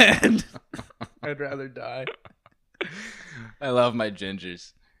 I'd rather die. I love my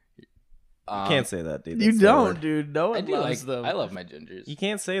gingers. You can't say that, dude. You That's their don't, word. dude. No one I do like loves them. I love my gingers. You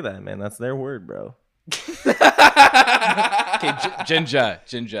can't say that, man. That's their word, bro. Okay,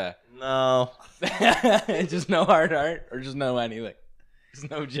 ginger. No. Just no hard art or just no anything. Just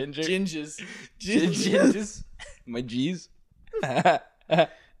no ginger. Ginges. Gingers. My G's. I'm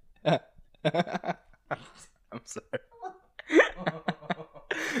sorry.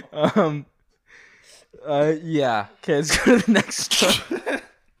 Yeah. Okay, let's go to the next story.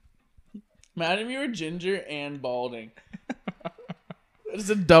 Imagine if you were ginger and balding. That is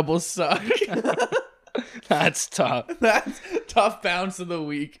a double suck. That's tough. That's tough bounce of the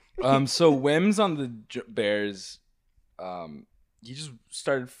week. So Wims on the Bears, he just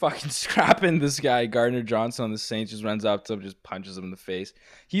started fucking scrapping this guy, Gardner Johnson on the Saints, just runs up to him, just punches him in the face.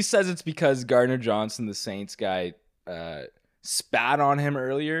 He says it's because Gardner Johnson, the Saints guy, spat on him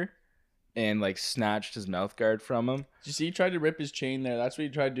earlier and like snatched his mouth guard from him. Did you see he tried to rip his chain there? That's what he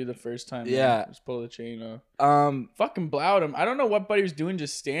tried to do the first time. Yeah. Man. Just pull the chain off. Fucking blowed him. I don't know what Buddy was doing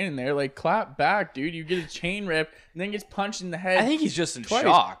just standing there. Like, clap back, dude. You get a chain rip and then gets punched in the head. I think he's just in twice.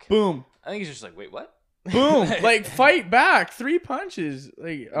 shock. Boom. I think he's just like, wait, what? Boom. Like, fight back. 3 punches.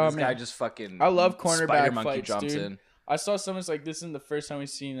 Like, This guy just fucking. I love cornerback Spider Monkey fights, jumps dude. in. I saw someone's like, this isn't the first time we've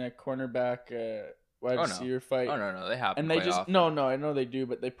seen a cornerback wide receiver fight. Oh no, they happen. And they quite just often. no, I know they do,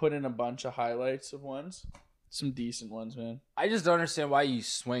 but they put in a bunch of highlights of ones. Some decent ones, man. I just don't understand why you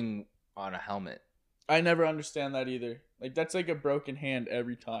swing on a helmet. I never understand that either. Like that's like a broken hand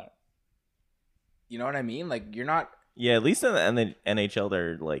every time. You know what I mean? Like you're not Yeah, at least in the NHL,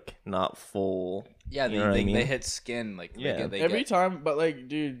 they're like not full. Yeah, You know what I mean? they hit skin. Like, Yeah. Every time, but like,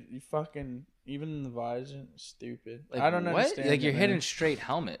 dude, you fucking even in the visor, stupid. like, I don't what? understand. Like, you're it, hitting man. straight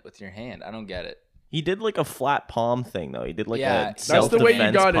helmet with your hand. I don't get it. He did like a flat palm thing though. He did like Yeah, a that's That's the way you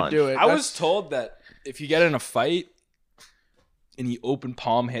self-defense got to punch. do it. I was told that if you get in a fight and you open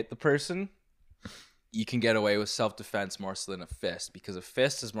palm hit the person, you can get away with self-defense more so than a fist, because a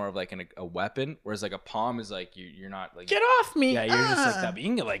fist is more of like a weapon, whereas like a palm is like you're not like Get off me! yeah, you're just like that. But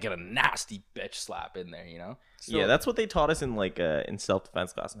you can get a nasty bitch slap in there, you know? Yeah, that's what they taught us in like in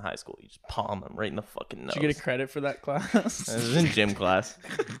self-defense class in high school. You just palm him right in the fucking nose. Did you get a credit for that class? This was in gym class.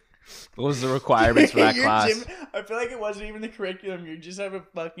 What was the requirements for that Your class? gym- I feel like it wasn't even the curriculum. You just have a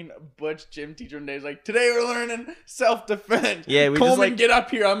fucking butch gym teacher one day. He's like, today we're learning self-defense. Yeah, we just, Coleman, like- get up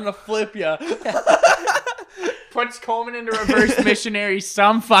here. I'm gonna flip you. Puts Coleman into reverse missionary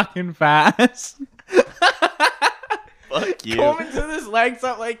some fucking fast. Fuck you. Coleman's with his legs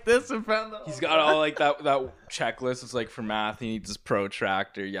up like this in front of the. He's got all like that checklist. It's like for math, he needs his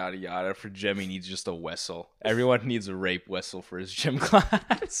protractor, yada yada. For gym, he needs just a whistle. Everyone needs a rape whistle for his gym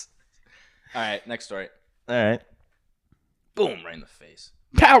class. All right, next story. All right. Boom, right in the face.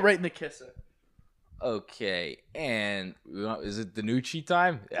 Pow right in the kisser. Okay, and is it Dinucci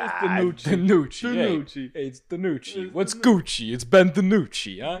time? Dinucci. Dinucci. Dinucci. Hey, it's Dinucci. It's What's Dinucci. Gucci? It's Ben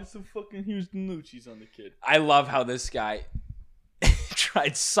Dinucci, huh? Some fucking huge Dinucci's on the kid. I love how this guy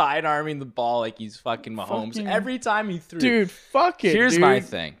tried sidearming the ball like he's fucking Mahomes Fucking- every time he threw. Dude, fuck it. Here's dude. my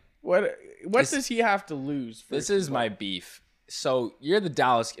thing. What This- does he have to lose? This first is of my all? beef. So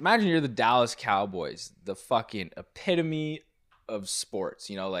imagine you're the Dallas Cowboys, the fucking epitome of sports,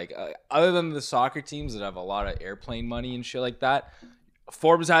 you know, like other than the soccer teams that have a lot of airplane money and shit like that.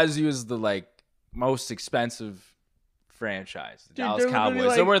 Forbes has you as the like most expensive franchise, the Dude, Dallas they're literally, Cowboys.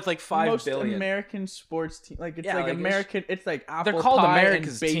 like, they're worth like $5 most billion. American sports team. Like it's Yeah, like like, American. It's like apple They're called pie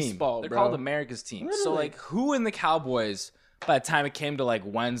America's and team. baseball, They're bro. called America's team. So Literally. like, who in the Cowboys by the time it came to like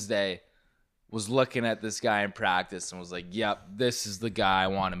Wednesday was looking at this guy in practice and was like, "Yep, this is the guy I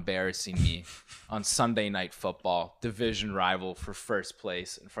want embarrassing me on Sunday Night Football, division rival for first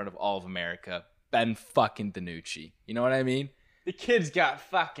place in front of all of America, Ben fucking Dinucci." You know what I mean? The kid's got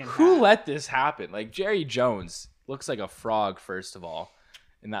fucking. Who hat. let this happen? Like Jerry Jones looks like a frog, first of all,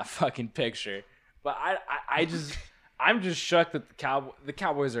 in that fucking picture. But I'm just shocked that the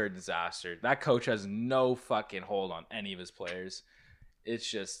Cowboys are a disaster. That coach has no fucking hold on any of his players. It's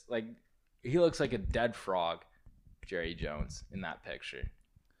just like he looks like a dead frog, Jerry Jones, in that picture.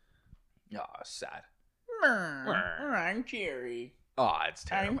 Oh, sad. I'm Jerry. Oh, it's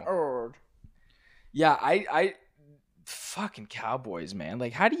I'm terrible. old. Yeah, I fucking Cowboys, man.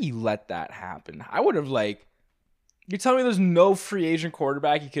 Like, how do you let that happen? I would have like. You're telling me there's no free agent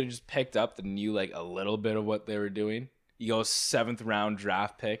quarterback you could have just picked up that knew like a little bit of what they were doing? You go 7th round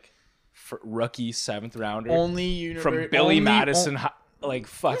draft pick, for rookie 7th rounder Only from Billy Madison, like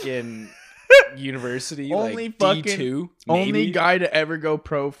fucking university, Only like fucking- D2, Only maybe. guy to ever go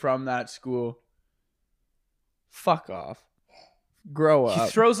pro from that school. Fuck off. Grow He up.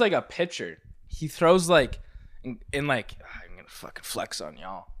 throws like a pitcher. He throws like in like I'm gonna fucking flex on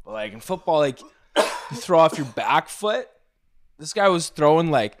y'all, but like in football, like you throw off your back foot. This guy was throwing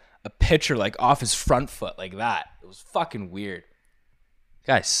like a pitcher like off his front foot like that. It was fucking weird.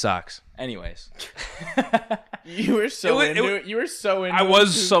 Guy sucks. Anyways, You were so into it. You were so into it. I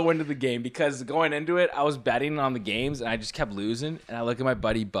was so into the game because going into it, I was betting on the games and I just kept losing. And I look at my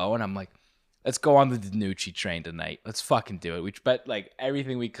buddy Bo and I'm like, let's go on the Dinucci train tonight. Let's fucking do it. We bet like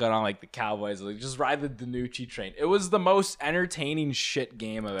everything we could on like the Cowboys. Like just ride the Dinucci train. It was the most entertaining shit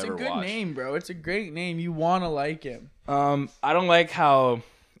game I've It's a ever good watched. name, bro. It's a great name. You want to like him. I don't like how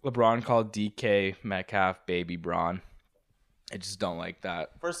LeBron called DK Metcalf Baby Braun. I just don't like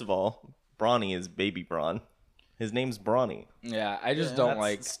that. First of all, Brawny is baby Braun. His name's Brawny. Yeah, I just Yeah, don't That's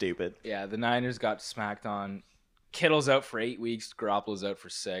like. stupid. Yeah, the Niners got smacked on. Kittle's out for 8 weeks. Garoppolo's out for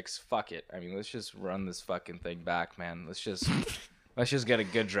 6. Fuck it. I mean, let's just run this fucking thing back, man. Let's just get a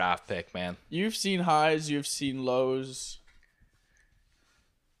good draft pick, man. You've seen highs. You've seen lows.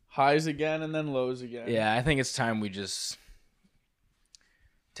 Highs again and then lows again. Yeah, I think it's time we just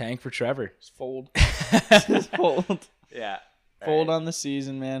tank for Trevor. Just fold. Just fold. Yeah. Fold on the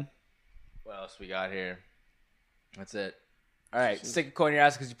season, man. What else we got here? That's it. All right, stick a coin in your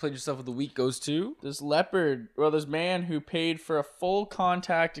ass because you played yourself of the week goes to. This man who paid for a full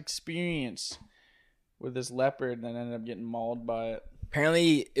contact experience with this leopard and then ended up getting mauled by it.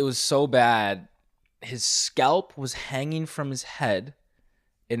 Apparently, it was so bad, his scalp was hanging from his head,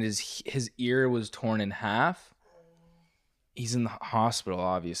 and his ear was torn in half. He's in the hospital,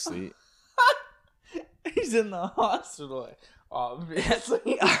 obviously. He's in the hospital.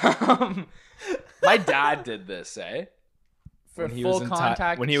 Obviously. My dad did this, eh? For When he full was in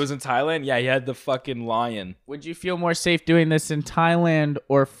contact. when he was in Thailand, yeah, he had the fucking lion. Would you feel more safe doing this in Thailand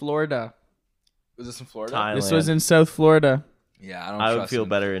or Florida? Was this in Florida? Thailand. This was in South Florida. Yeah, I don't. I would trust feel him.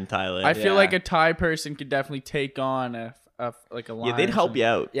 better in Thailand. I feel Yeah. like a Thai person could definitely take on a lion. Yeah, they'd help you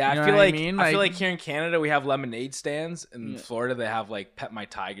out. Yeah, You know I feel what I like mean? I feel Like- like here in Canada we have lemonade stands, and in Yeah. Florida they have like Pet My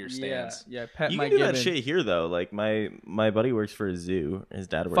Tiger stands. Yeah, pet You my can do gibbon. that shit here though. Like my buddy works for a zoo. His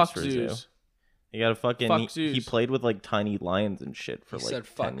dad works Fuck for a zoos. zoo. He got a fucking. Fuck he zoos. played with like tiny lions and shit for He like said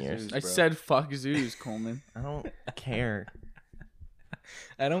fuck 10 years. zoos. I Bro. said fuck zoos, Coleman. I don't care.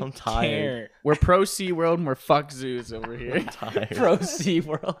 I don't I'm tired. care. We're pro SeaWorld and we're fuck zoos over here. Tired. Pro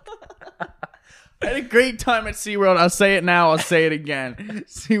SeaWorld. I had a great time at SeaWorld. I'll say it now. I'll say it again.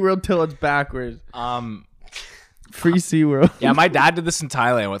 SeaWorld till it's backwards. Free SeaWorld. Yeah, my dad did this in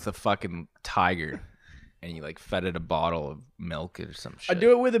Thailand with a fucking tiger, and he like fed it a bottle of milk or some I shit.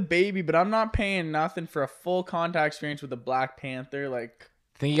 do it with a baby, but I'm not paying nothing for a full contact experience with a Black Panther. Like,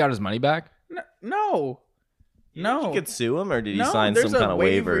 Think he got his money back? no. No. You could sue him, or did he No, sign there's some kind a of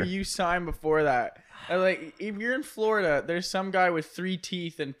waiver waiver? you sign before that. Like, if you're in Florida, there's some guy with 3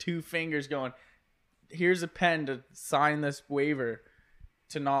 teeth and 2 fingers going, here's a pen to sign this waiver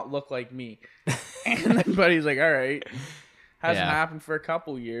to not look like me. And then buddy's like, all right. Hasn't Yeah. happened for a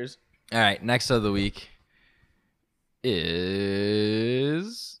couple years. All right, next of the week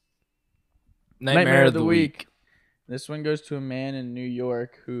is Nightmare of the Week. This one goes to a man in New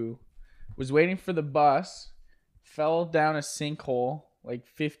York who was waiting for the bus, fell down a sinkhole like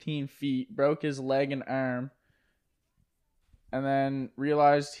 15 feet, broke his leg and arm, and then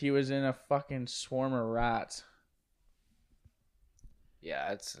realized he was in a fucking swarm of rats.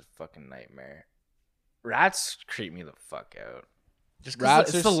 Yeah, it's a fucking nightmare. Rats creep me the fuck out. Just 'cause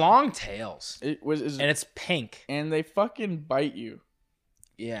Rats it's are the long tails, And and it's pink. and they fucking bite you.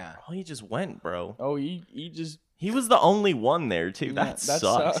 Yeah. Oh, he just went, bro. Oh, he just He was the only one there too. Yeah, That that sucks.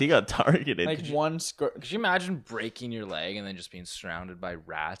 sucks. He got targeted. like one squirt. Could you imagine breaking your leg and then just being surrounded by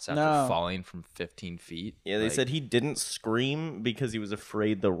rats after No. falling from 15 feet? Yeah, they Like, said he didn't scream because he was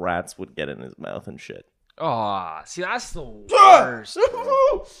afraid the rats would get in his mouth and shit. Oh, see, that's the worst.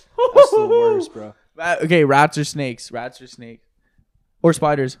 Bro. That's the worst, bro. Okay, rats or snakes? Rats or snakes? Or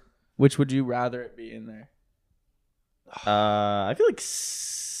spiders? Which would you rather it be in there? I feel like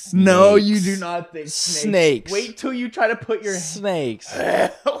No, snakes. you do not think Snakes. Wait till you try to put your Snakes.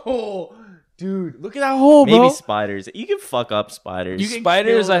 Oh, dude, look at that hole, Maybe bro. spiders. You can fuck up spiders. You can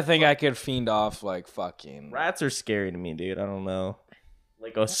Spiders, kill I think I could fiend off like fucking. Rats are scary to me, dude. I don't know.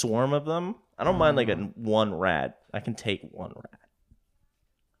 Like a swarm of them. I don't mind like a one rat. I can take one rat.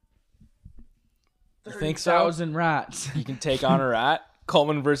 You think so? 1,000 rats. You can take on a rat.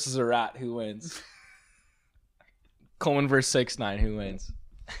 Coleman versus a rat. Who wins? Coleman versus 6ix9ine. Who wins?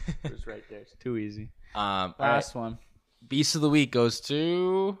 It's right there. It's too easy. All right. Last one. Beast of the week goes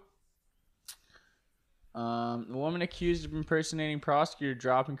to. The woman accused of impersonating prosecutor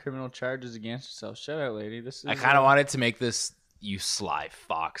dropping criminal charges against herself. Shut out, lady. This is. I kind of wanted to make this you sly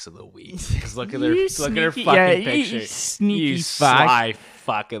fox of the week because look at their You look at her sneaky- fucking yeah, you picture. sneaky you fox. sly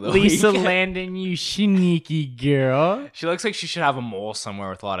fuck of the Lisa week. Landon, you sneaky girl. She looks like she should have a mole somewhere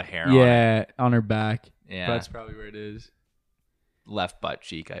with a lot of hair on it. Yeah, on her back. Yeah. That's probably where it is. Left butt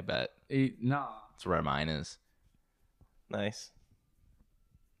cheek, I bet. Nah. That's where mine is. Nice.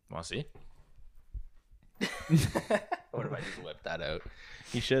 Want to see? What if I just whip that out?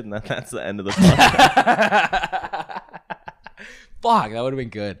 You should, and that's the end of the podcast. Fuck, that would have been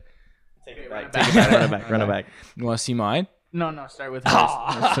good. Take it back. Run it back. Run it back. You want to see mine? No, start with hers.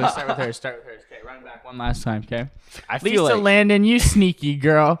 So start with hers. Okay, run back one last time, okay? I feel Lisa like Landon, you sneaky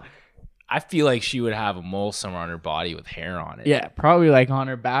girl. I feel like she would have a mole somewhere on her body with hair on it. Yeah, probably like on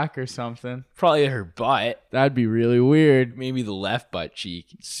her back or something. Probably her butt. That'd be really weird. Maybe the left butt cheek.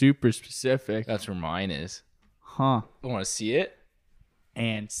 Super specific. That's where mine is. Huh. You want to see it?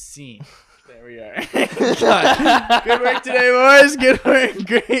 And scene. There we are. Good work today, boys. Good work.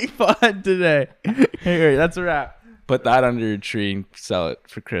 Great fun today. Hey, that's a wrap. Put that under a tree and sell it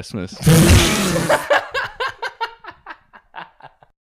for Christmas.